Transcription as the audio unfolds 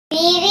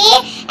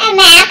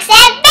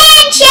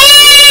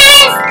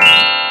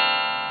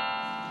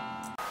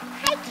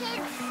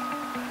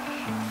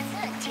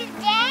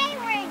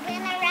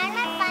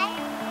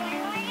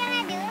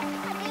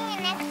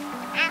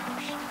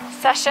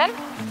position?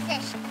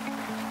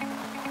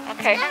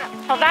 Okay,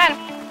 hold on.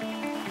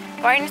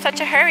 Why are you in such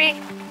a hurry?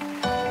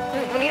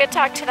 We need to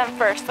talk to them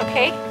first,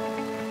 okay?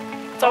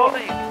 So,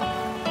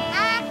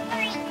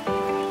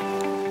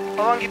 how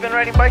long have you been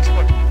riding bikes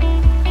for?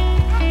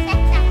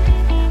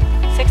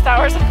 6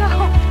 hours ago?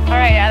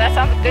 Alright, yeah, that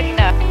sounds good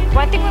enough.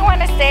 One thing we want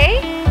to say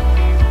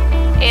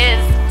is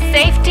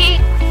safety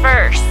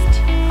first,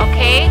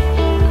 okay?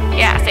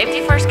 Yeah,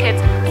 safety first, kids.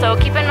 So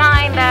keep in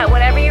mind that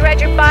whenever you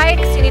ride your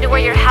bikes, you need to wear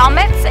your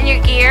helmets and your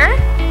gear,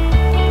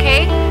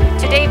 okay?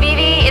 Today,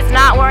 Vivi is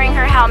not wearing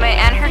her helmet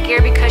and her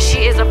gear because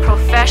she is a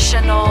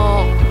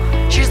professional.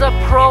 She's a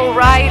pro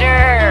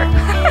rider.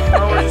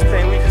 No, we're just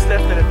playing. We just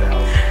left it at the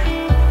house.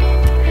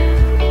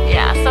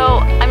 Yeah, so,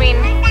 I mean,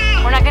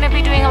 we're not going to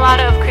be doing a lot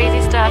of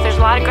crazy stuff. There's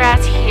a lot of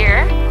grass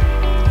here,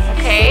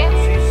 okay?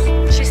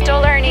 She's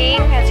still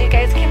learning, as you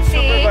guys can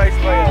see.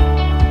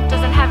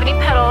 Doesn't have any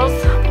pedals.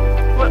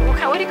 What do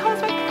you call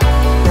this bike?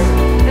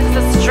 This is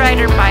a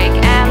Strider bike,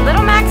 and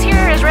little Max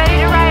here is ready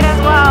to ride as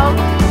well.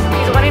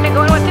 He's wanting to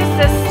go in with his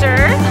sister.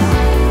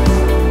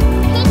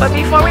 But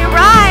before we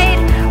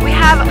ride, we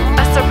have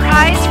a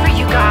surprise for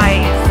you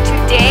guys.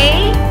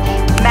 Today,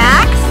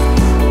 Max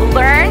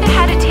learned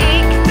how to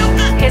take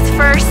his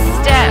first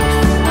steps.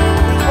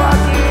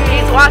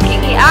 He's walking.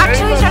 He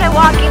actually started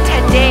walking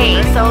today.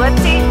 So let's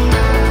see.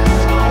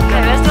 Okay,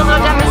 let's do a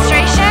little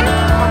demonstration.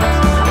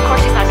 Of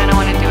course he's not going to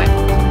want to do it.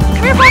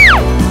 Come here, Pop.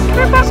 Come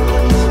here, Pop.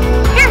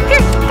 Here,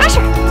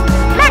 Dasher.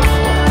 Max.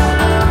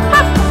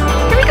 Pop.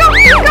 Here we go.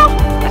 Here we go.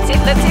 Let's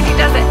see if he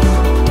does it.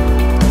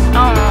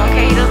 Oh,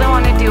 okay, he doesn't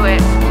want to do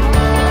it.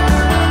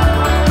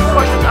 Of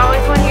course, it's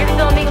always when you're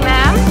filming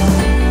them,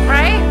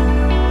 right?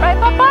 Right,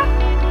 Papa?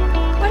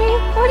 What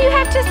do you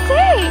have to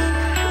say?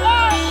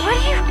 What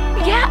do you?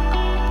 Yeah.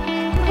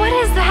 What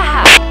is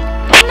that?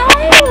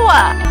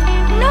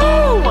 No.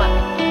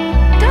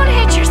 Don't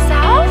hit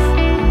yourself.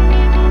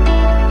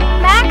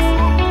 Max?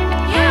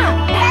 Yeah.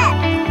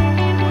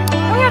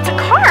 Oh, yeah, it's a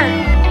car.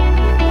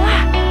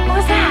 What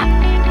was that?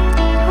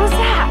 Who's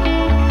that?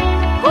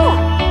 Who?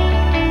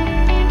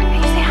 Can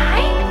you say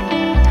hi?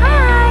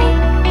 Hi.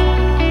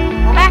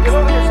 Max. Get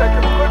over here so I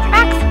can record you.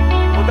 Max.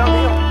 Go down the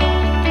hill.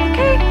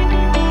 Okay.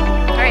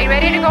 Are you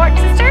ready to go,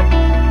 sister?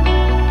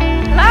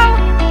 Hello?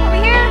 Over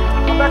here?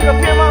 Come back up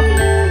here, Mom.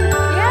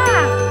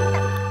 Yeah.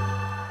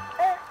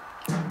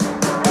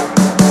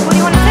 What do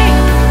you want to say?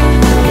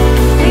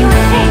 What do you want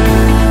to say?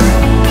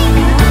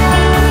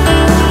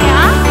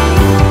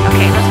 Yeah?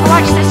 Okay, let's go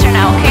watch sister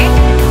now, okay?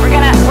 We're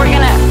gonna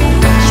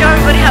show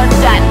everybody how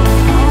it's done.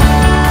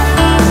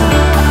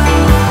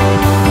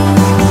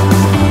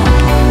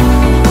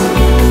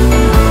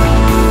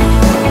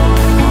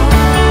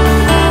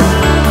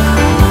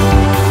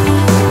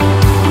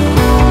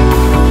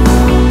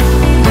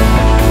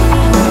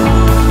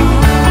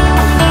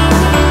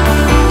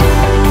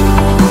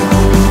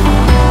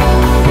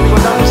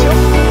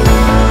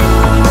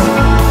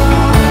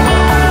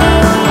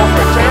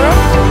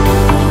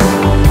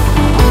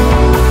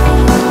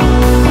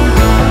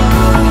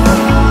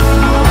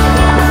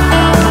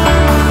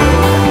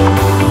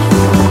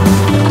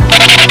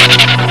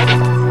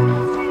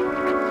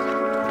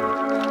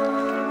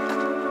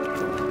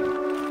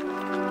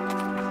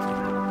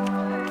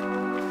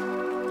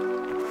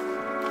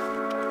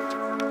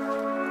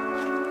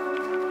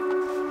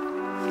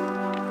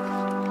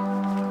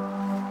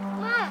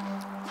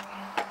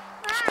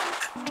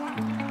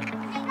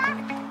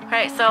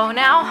 Alright, so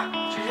now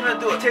She's gonna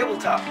do a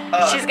tabletop.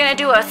 she's gonna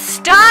do a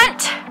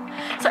stunt.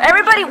 So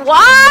everybody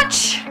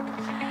watch.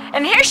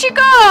 And here she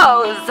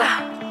goes.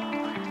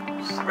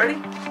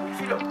 Ready?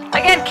 Feet up.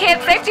 Again,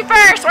 kids, safety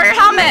first. Wear your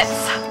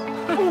helmets.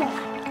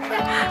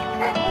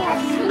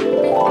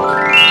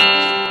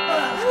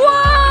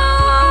 What?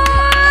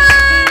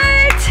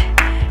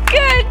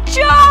 Good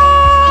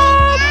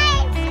job.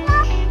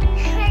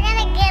 We're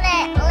gonna get a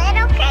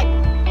little quick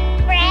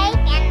break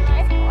and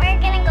we're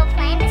gonna go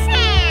play in the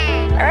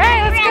sand. All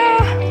right, let's go.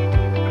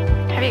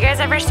 Have you guys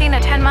ever seen a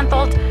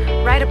 10-month-old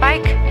ride a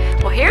bike?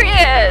 Well, here he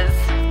is.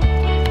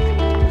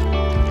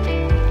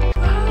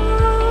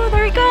 Oh,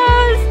 there he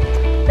goes.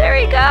 There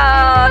he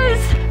goes.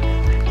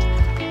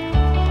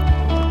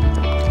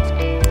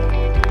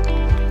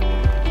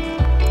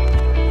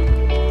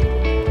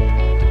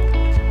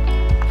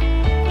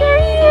 There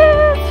he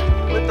is.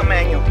 With the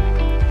manual.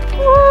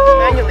 Woo.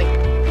 Manually.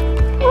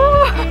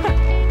 Woo.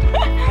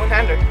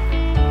 One-hander.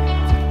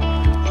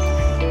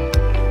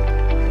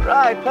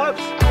 Right,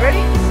 pups.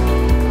 Ready?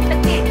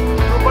 Let's see.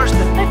 Go burst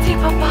it. Let's see,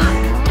 Papa.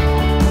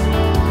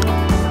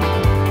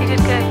 You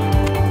did good.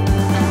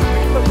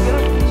 Pups, get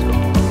up. Let's go.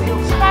 Up the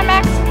hills. Come on,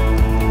 Max.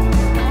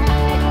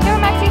 Go,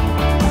 Maxie.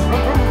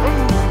 Run, run, run.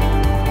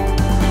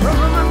 Run,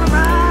 run, run, run,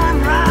 run,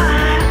 run,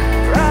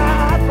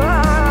 run, run.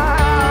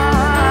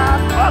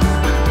 Up.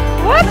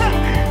 What?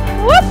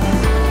 Whoop.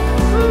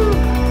 Woo.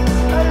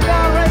 Ride her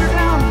down, ride her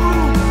down.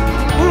 Boom.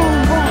 Boom,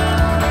 boom.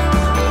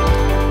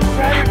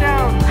 Ride her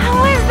down. How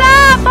is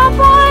that,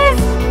 Papa?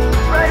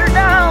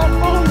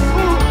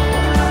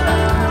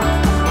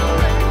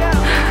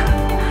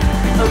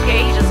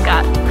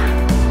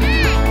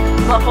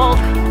 muffled.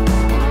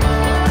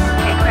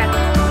 Okay, go ahead.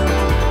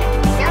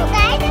 So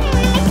guys, I'm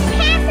gonna make this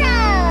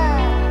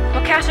castle.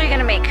 What castle are you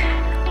gonna make?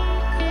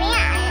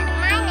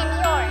 Mine and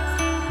yours.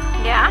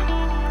 Yeah?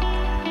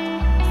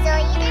 So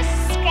you just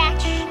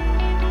scratch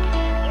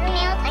your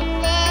nails like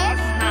this,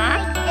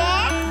 like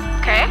this.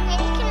 Okay. And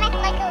you can make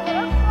like a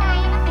little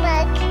flying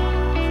book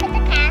for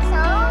the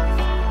castles.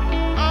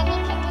 And you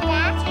can do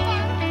that to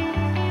them.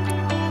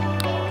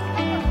 It's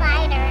like a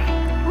fighter.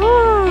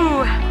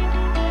 Woo!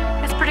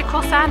 It's pretty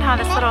cool sand, huh?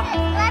 This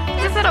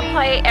little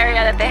play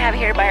area that they have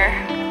here by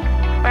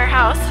our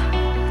house.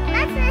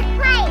 Let's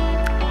play.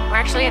 We're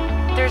actually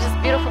there's this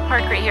beautiful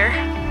park right here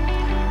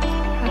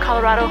in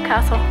Colorado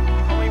Castle.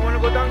 Oh, you want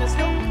to go down this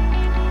hill?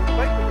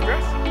 Like with the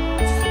grass?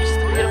 It's just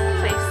a beautiful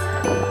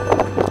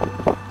place.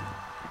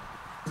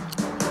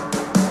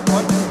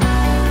 What?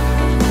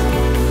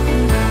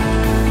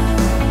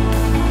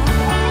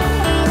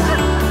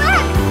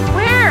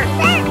 Where?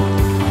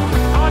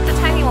 Oh, it's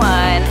a tiny one.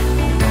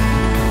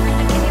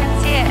 I can't even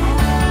see it.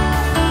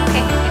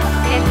 Okay,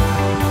 good.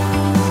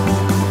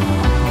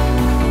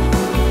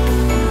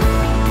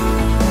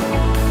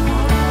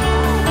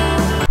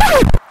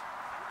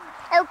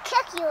 I'll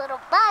kick you, little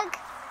bug.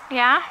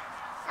 Yeah?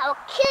 I'll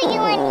kill you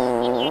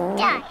and you're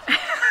done.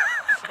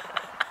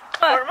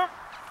 Karma?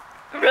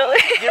 Really?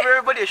 Give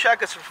everybody a shot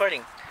because we're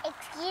fighting.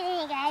 Excuse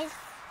me, guys.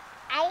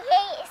 I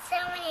hate so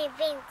many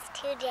things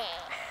today.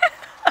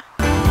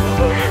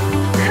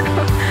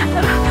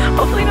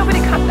 Hopefully nobody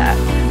caught that.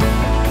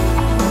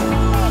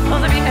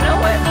 Those of you who know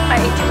what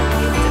I ate too many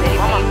things today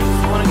Mama, means,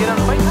 you want to get on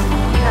the bike now?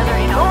 you guys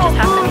already know what just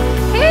happened.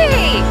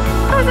 Hey!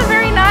 That wasn't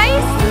very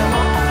nice.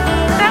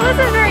 That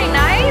wasn't very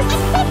nice.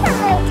 It's a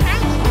little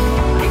tiny.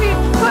 You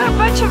put a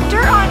bunch of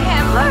dirt on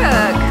him.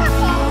 Look.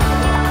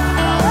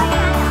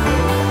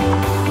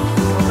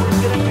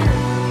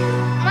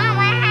 Mom,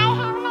 I have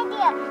an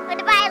idea. What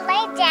if I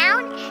lay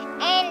down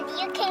and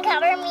you can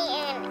cover me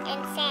in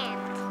sand?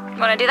 You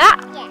want to do that?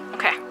 Yeah.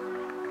 Okay.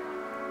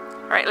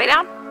 All right, lay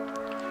down.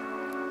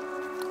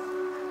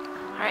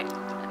 All right.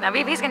 Now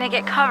Vivi's gonna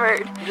get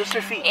covered Just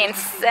her feet. in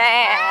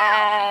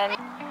sand.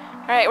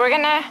 All right, we're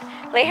gonna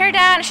lay her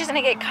down and she's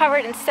gonna get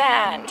covered in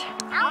sand.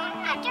 I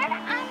want dirt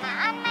on my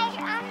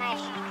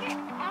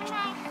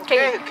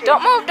Okay, Okay.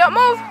 don't move, don't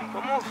move.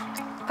 Don't move.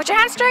 Put your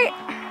hands straight.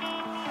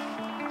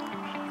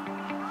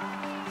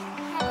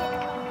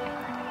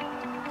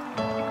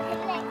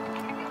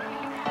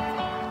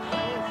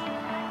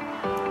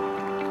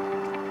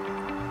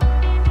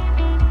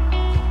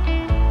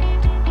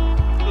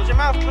 Close your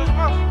mouth. Close your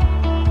mouth.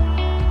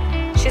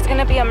 She's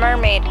gonna be a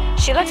mermaid.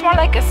 She looks more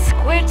like a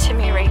squid to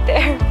me right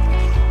there.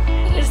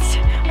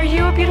 Are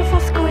you a beautiful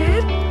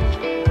squid?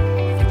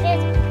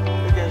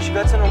 Okay, she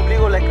got an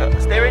ombligo like a...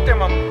 Stay right there,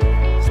 Mom.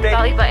 Stay.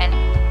 Belly button.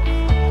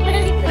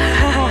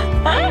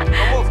 Don't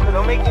move because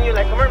I'm making you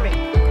like a mermaid.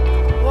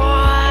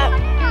 What?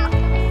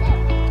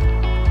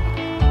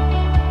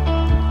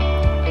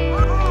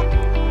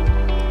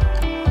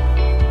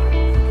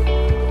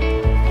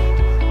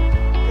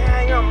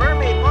 Yeah, you're a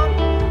mermaid, Mom.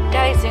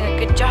 Daddy's doing a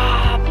good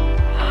job.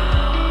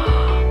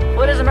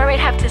 What does a mermaid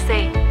have to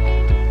say?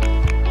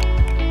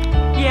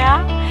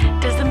 Yeah?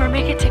 Does the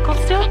mermaid get tickled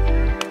still? Look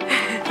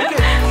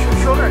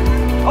at shoulder.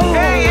 Oh.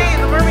 Hey,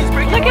 hey, the mermaid's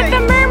breaking Look away. at the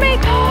mermaid!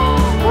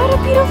 What a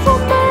beautiful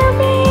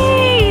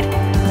mermaid!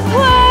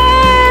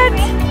 What?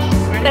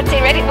 Let's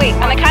see, ready? Wait,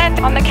 on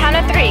the count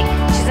of three,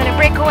 she's gonna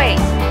break away.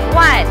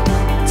 1,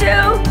 2,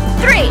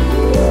 3.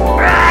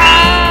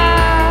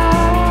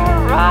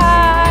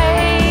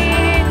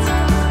 Right.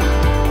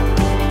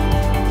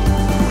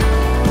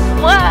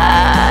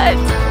 What?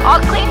 All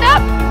cleaned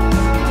up?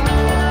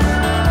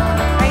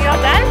 Are you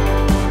all done?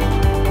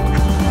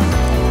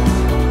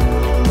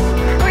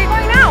 Where are you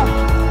going now?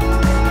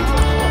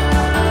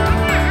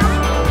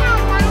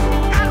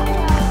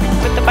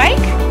 With the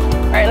bike?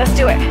 All right, let's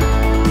do it.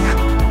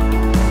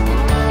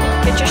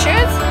 Get your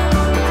shoes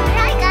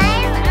Alright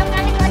guys, I'm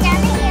gonna go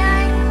down here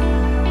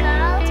and go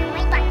to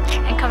my bike.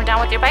 and come down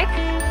with your bike.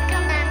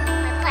 Come down to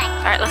my bike.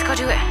 All right, let's go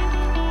do it.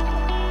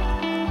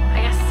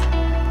 I guess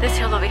this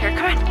hill over here.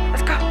 Come on,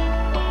 let's go.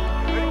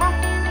 Ready, Mom?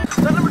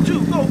 Step number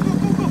 2. Go, go,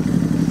 go, go.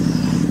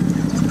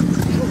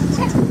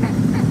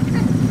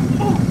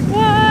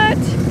 What?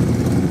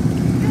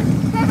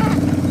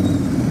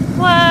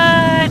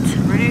 What?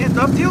 Ready to hit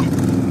the uphill?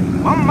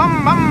 Mom,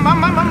 mom, mom, mom,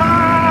 mom, mom,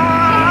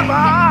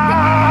 mom.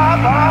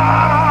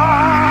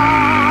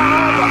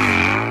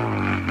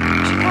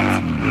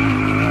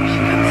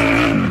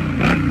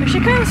 Here she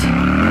comes.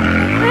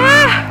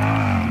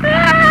 Ah!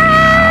 Ah!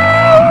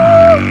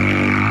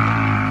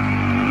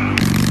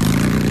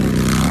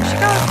 Here she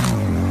goes.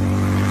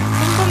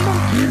 Boom, boom,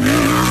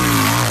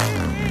 boom.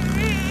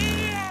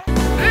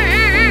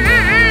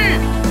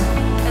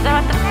 Is that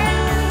what the...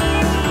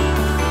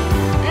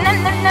 Num,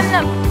 num, num,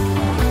 num.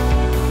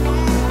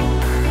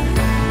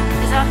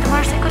 Is that what the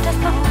motorcycle does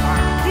though?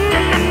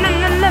 Num, num, num,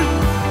 num, num.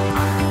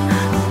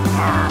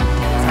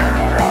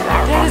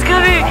 Dad is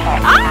coming!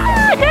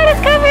 Ah! Dad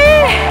is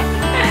coming!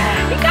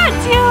 He got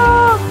you!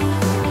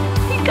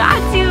 He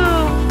got you!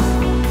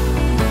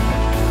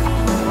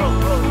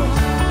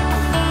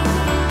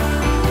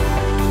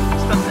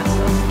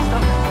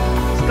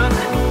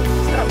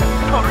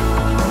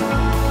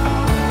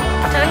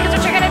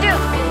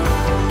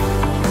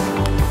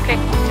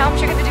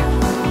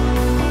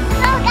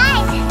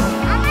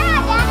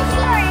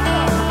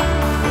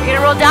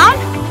 roll down?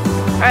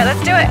 All right,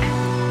 let's do it.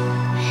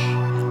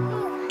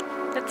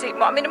 Let's see.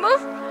 Want me to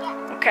move?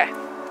 Okay.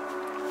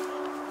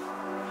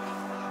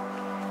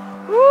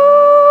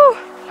 Woo!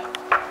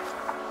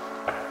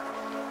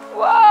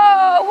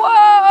 Whoa!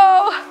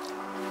 Whoa!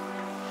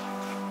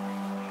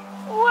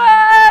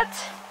 What?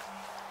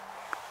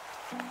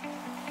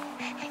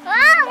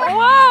 Wow.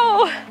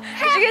 Whoa!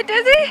 Did you get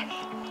dizzy?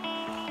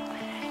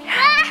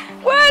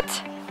 What?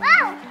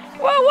 Wow.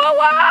 Whoa! Whoa!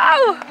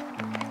 Whoa!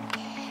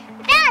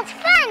 That was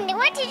fun.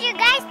 What did you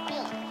guys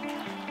think?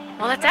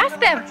 Well, let's ask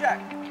them.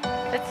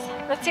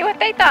 Let's see what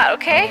they thought,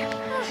 okay?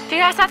 If you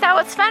guys thought that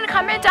was fun,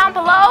 comment down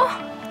below.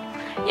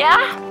 Yeah?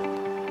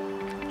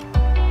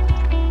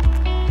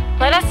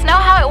 Let us know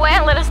how it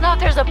went. Let us know if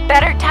there's a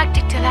better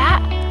tactic to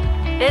that.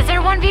 Is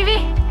there one,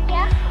 Vivi?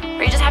 Yeah.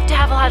 Or you just have to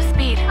have a lot of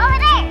speed? Over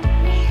there.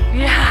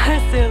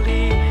 Yeah,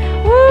 silly.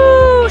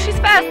 Woo! She's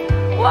fast.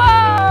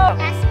 Whoa!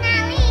 Let's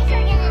not leave.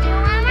 We're gonna do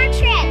one more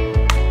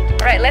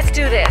trip. All right, let's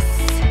do this.